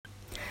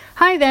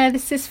Hi there,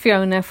 this is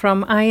Fiona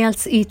from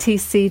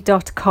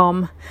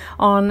IELTSETC.com.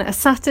 On a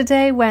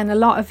Saturday when a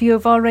lot of you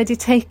have already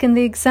taken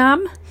the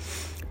exam,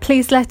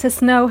 please let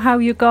us know how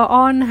you got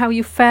on, how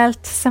you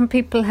felt. Some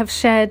people have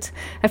shared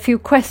a few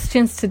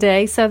questions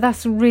today, so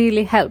that's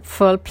really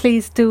helpful.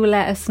 Please do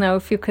let us know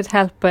if you could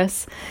help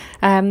us.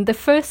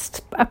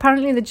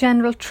 Apparently the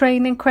general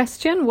training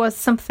question was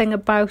something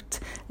about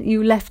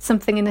you left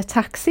something in a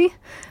taxi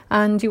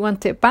and you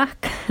want it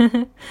back.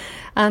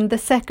 And the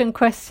second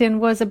question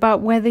was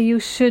about whether you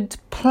should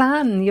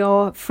plan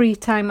your free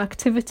time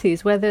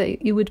activities, whether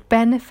you would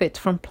benefit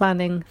from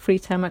planning free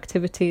time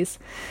activities.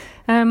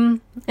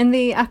 In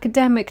the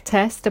academic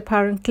test,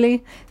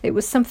 apparently, it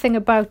was something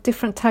about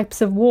different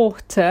types of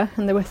water,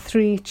 and there were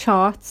 3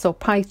 charts or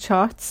pie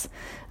charts,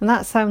 and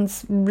that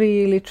sounds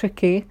really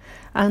tricky.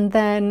 And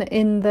then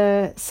in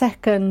the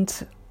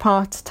second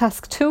part,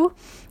 task 2,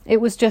 it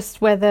was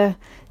just whether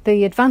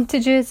the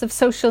advantages of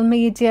social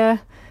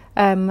media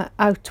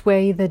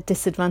outweigh the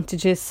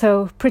disadvantages.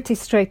 So pretty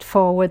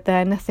straightforward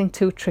there, nothing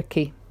too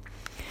tricky.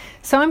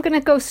 So I'm going to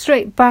go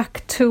straight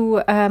back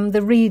to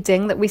the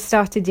reading that we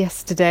started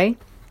yesterday.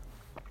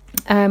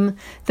 The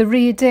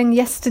reading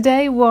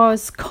yesterday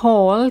was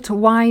called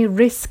Why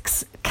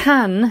Risks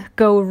Can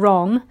Go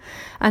Wrong,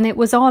 and it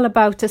was all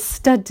about a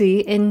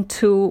study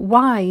into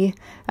why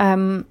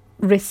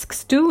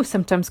risks do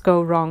sometimes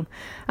go wrong.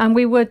 And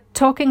we were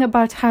talking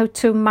about how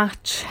to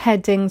match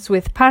headings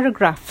with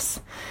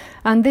paragraphs.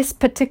 And this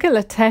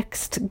particular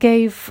text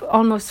gave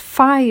almost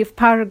 5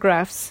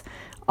 paragraphs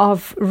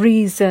of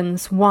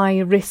reasons why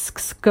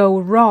risks go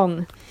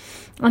wrong.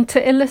 And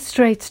to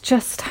illustrate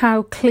just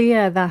how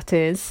clear that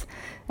is,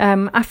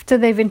 after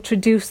they've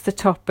introduced the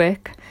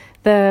topic,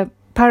 the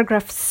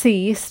paragraph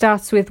C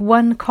starts with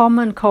one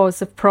common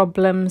cause of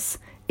problems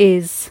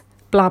is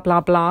blah,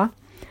 blah, blah.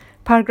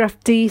 Paragraph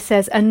D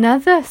says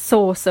another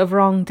source of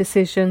wrong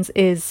decisions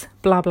is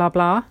blah, blah,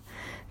 blah.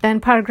 Then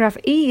paragraph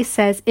E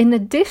says, in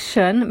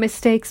addition,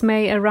 mistakes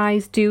may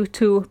arise due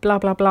to blah,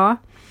 blah, blah.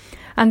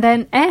 And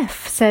then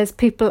F says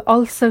people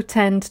also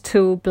tend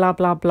to blah,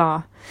 blah,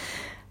 blah.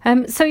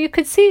 So you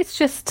could see it's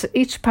just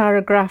each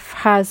paragraph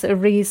has a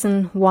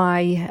reason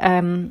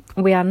why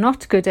we are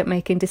not good at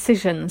making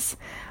decisions.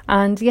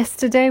 And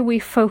yesterday we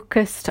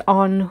focused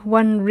on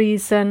one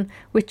reason,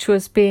 which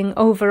was being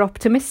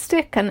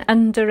over-optimistic and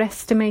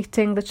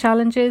underestimating the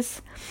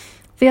challenges.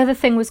 The other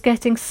thing was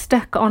getting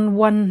stuck on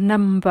one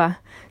number.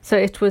 So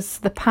it was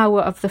the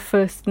power of the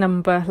first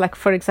number, like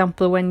for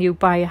example when you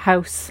buy a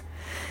house.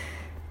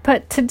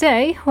 But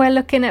today we're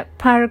looking at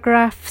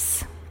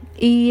paragraphs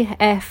E,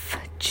 F,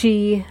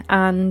 G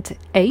and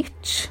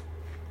H.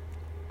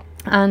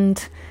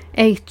 And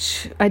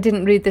H, I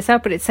didn't read this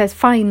out, but it says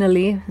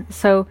finally.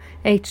 So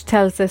H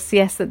tells us,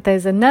 yes, that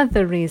there's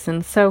another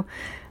reason. So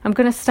I'm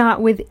going to start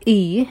with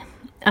E,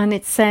 and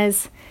it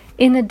says,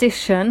 in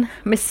addition,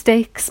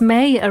 mistakes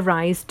may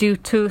arise due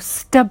to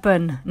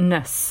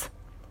stubbornness.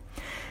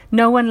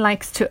 No one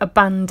likes to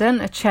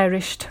abandon a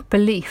cherished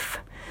belief,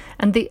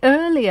 and the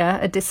earlier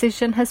a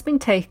decision has been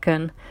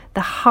taken,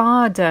 the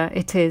harder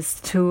it is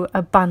to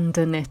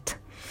abandon it.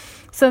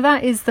 So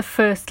that is the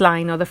first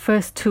line, or the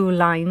first 2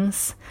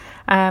 lines,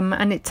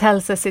 and it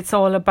tells us it's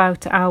all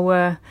about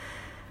our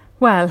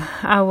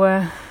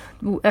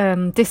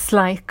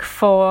dislike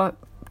for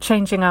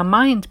changing our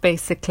mind,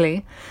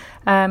 basically.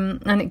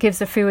 And it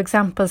gives a few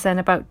examples then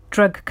about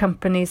drug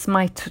companies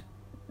might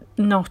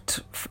not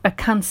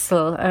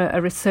cancel a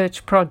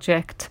research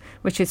project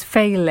which is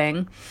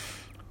failing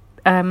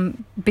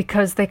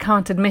because they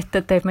can't admit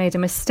that they've made a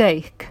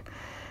mistake.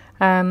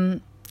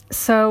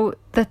 So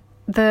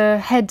the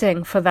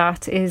heading for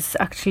that is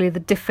actually the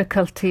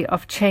difficulty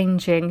of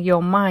changing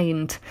your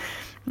mind.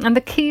 And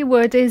the key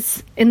word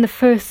is in the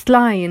first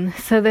line.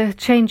 So the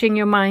changing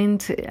your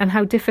mind and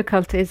how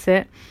difficult is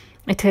it?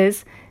 It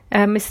is.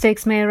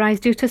 Mistakes may arise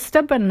due to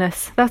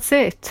stubbornness. That's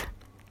it.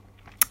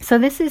 So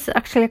this is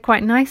actually a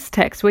quite nice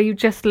text where you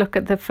just look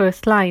at the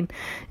first line.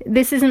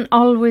 This isn't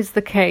always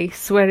the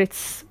case where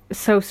it's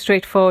so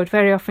straightforward.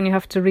 Very often you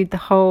have to read the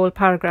whole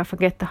paragraph and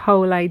get the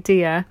whole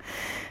idea.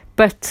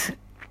 But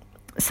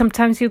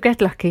sometimes you get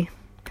lucky.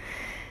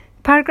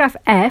 Paragraph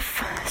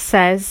F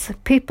says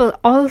people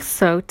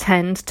also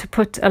tend to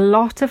put a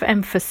lot of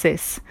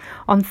emphasis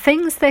on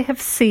things they have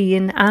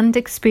seen and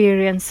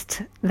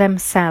experienced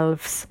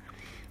themselves.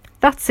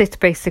 That's it,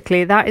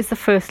 basically. That is the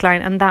first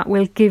line, and that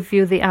will give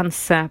you the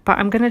answer. But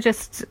I'm going to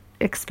just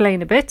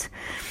explain a bit.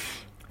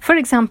 For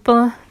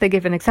example, they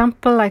give an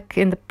example, like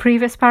in the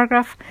previous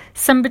paragraph,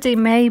 somebody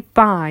may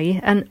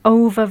buy an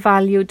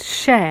overvalued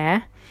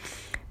share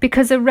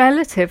because a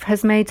relative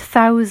has made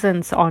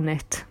thousands on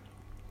it.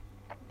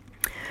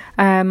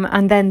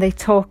 And then they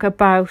talk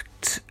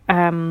about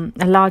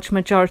a large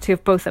majority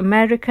of both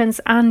Americans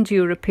and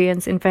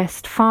Europeans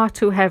invest far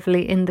too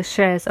heavily in the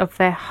shares of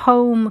their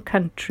home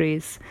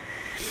countries.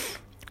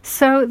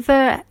 So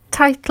the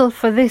title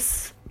for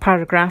this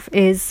paragraph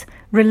is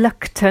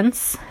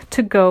Reluctance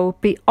to Go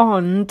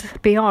Beyond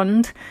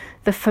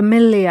the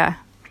Familiar.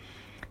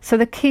 So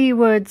the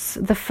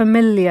keywords, the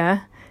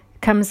familiar,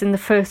 comes in the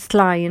first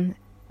line,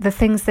 the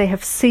things they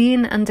have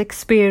seen and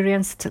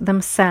experienced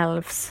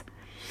themselves.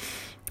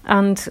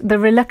 And the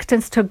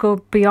reluctance to go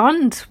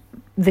beyond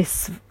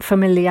this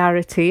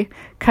familiarity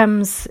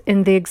comes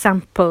in the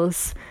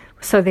examples.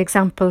 So the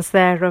examples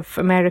there of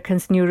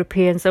Americans and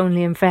Europeans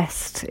only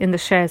invest in the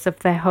shares of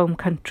their home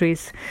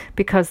countries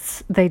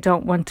because they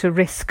don't want to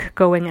risk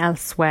going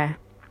elsewhere.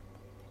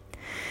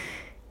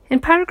 In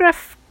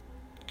paragraph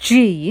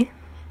G,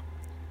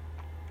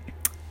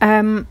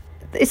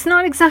 it's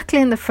not exactly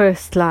in the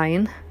first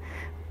line,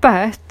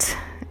 but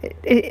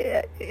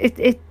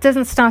it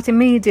doesn't start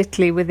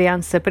immediately with the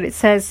answer, but it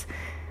says,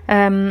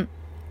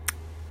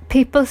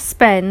 people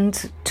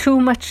spend too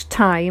much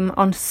time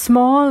on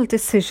small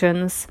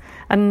decisions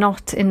and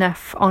not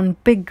enough on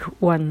big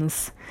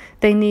ones.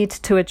 They need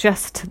to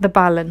adjust the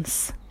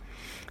balance.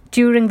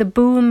 During the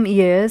boom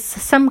years,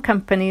 some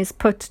companies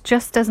put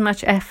just as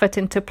much effort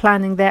into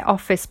planning their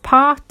office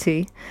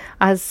party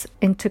as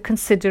into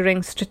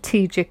considering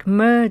strategic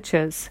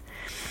mergers.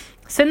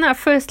 So in that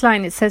first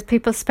line, it says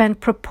people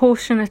spend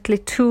proportionately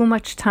too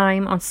much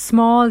time on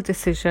small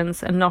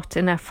decisions and not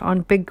enough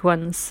on big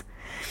ones.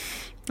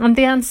 And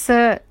the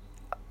answer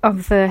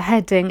of the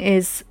heading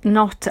is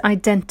not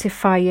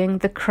identifying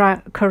the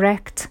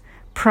correct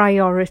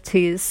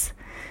priorities.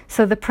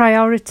 So the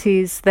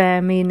priorities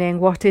there meaning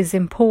what is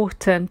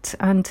important,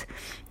 and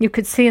you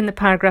could see in the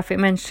paragraph it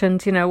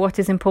mentioned, what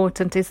is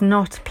important is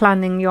not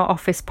planning your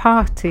office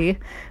party,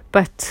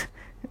 but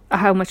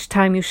how much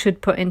time you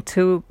should put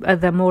into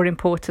other more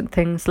important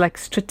things like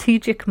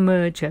strategic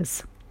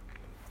mergers.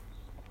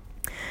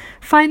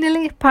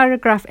 Finally,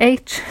 paragraph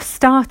H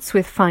starts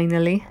with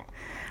finally,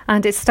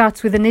 and it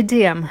starts with an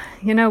idiom.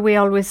 We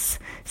always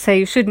say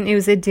you shouldn't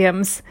use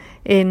idioms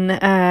in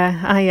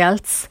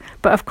IELTS,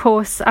 but of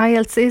course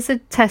IELTS is a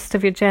test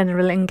of your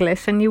general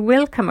English and you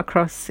will come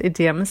across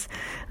idioms,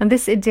 and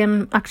this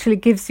idiom actually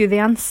gives you the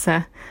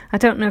answer. I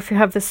don't know if you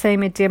have the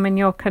same idiom in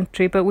your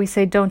country, but we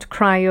say don't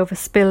cry over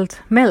spilled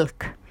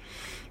milk.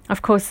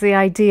 Of course, the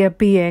idea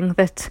being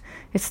that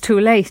it's too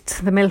late,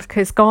 the milk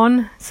is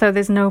gone, so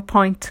there's no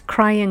point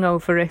crying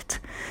over it.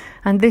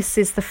 And this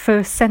is the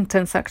first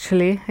sentence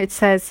actually. It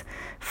says,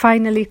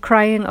 finally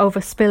crying over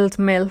spilled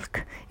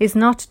milk is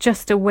not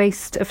just a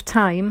waste of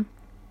time.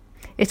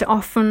 It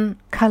often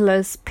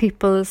colours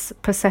people's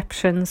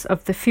perceptions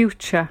of the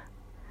future.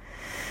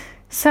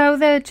 So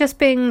they're just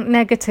being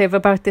negative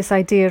about this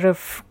idea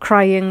of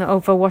crying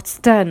over what's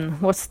done.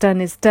 What's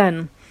done is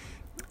done.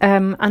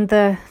 And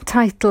the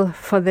title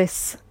for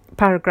this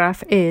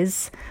paragraph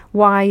is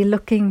Why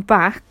Looking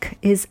Back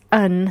is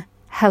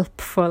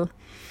Unhelpful.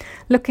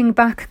 Looking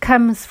back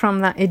comes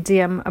from that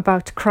idiom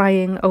about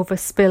crying over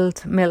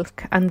spilled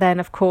milk, and then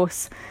of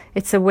course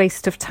it's a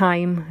waste of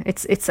time.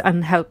 It's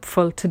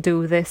unhelpful to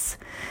do this.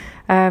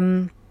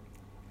 And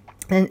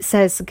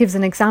it gives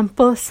an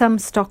example. Some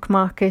stock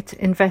market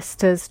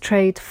investors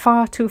trade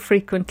far too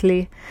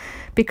frequently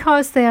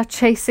because they are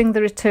chasing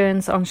the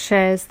returns on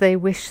shares they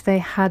wish they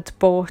had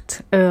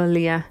bought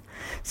earlier.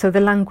 So the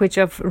language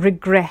of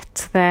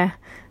regret there,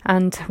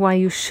 and why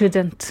you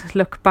shouldn't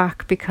look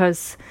back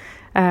because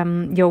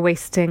you're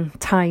wasting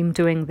time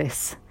doing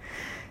this.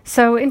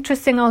 So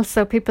interesting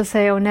also, people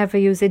say, never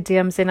use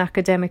idioms in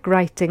academic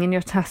writing in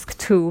your task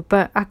 2,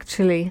 but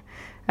actually,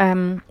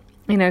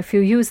 if you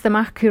use them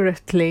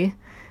accurately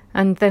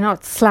and they're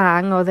not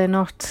slang or they're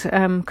not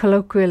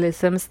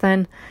colloquialisms,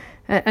 then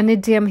an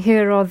idiom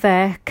here or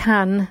there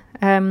can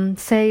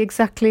say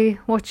exactly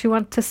what you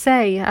want to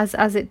say,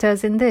 as it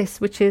does in this,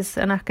 which is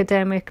an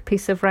academic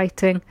piece of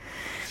writing.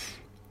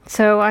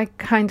 So I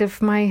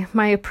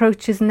my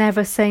approach is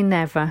never say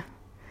never.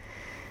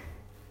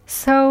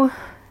 So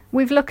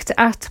we've looked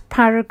at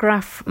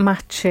paragraph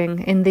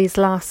matching in these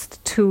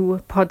last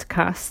 2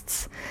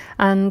 podcasts,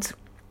 and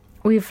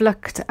we've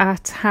looked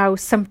at how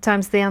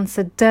sometimes the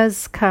answer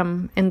does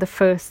come in the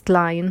first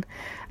line,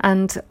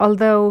 and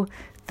although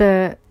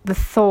the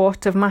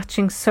thought of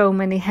matching so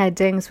many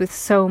headings with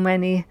so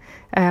many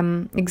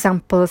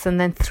examples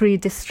and then 3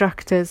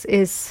 distractors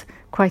is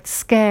quite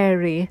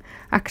scary,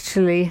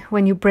 actually,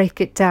 when you break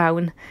it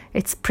down,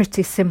 it's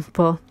pretty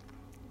simple.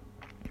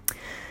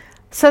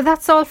 So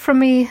that's all from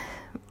me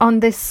on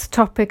this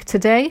topic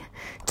today.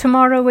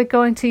 Tomorrow we're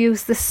going to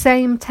use the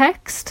same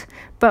text,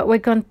 but we're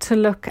going to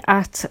look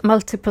at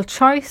multiple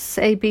choice,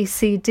 A, B,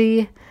 C,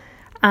 D,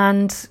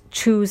 and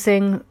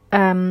choosing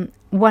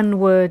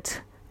one-word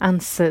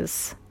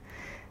answers.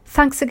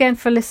 Thanks again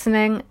for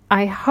listening.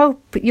 I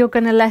hope you're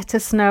going to let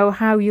us know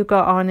how you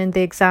got on in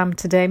the exam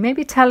today.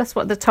 Maybe tell us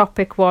what the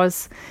topic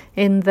was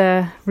in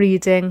the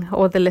reading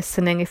or the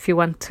listening if you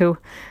want to.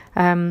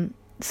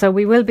 So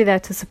we will be there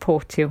to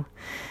support you.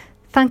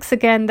 Thanks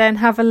again then.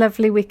 Have a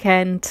lovely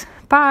weekend.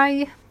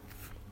 Bye.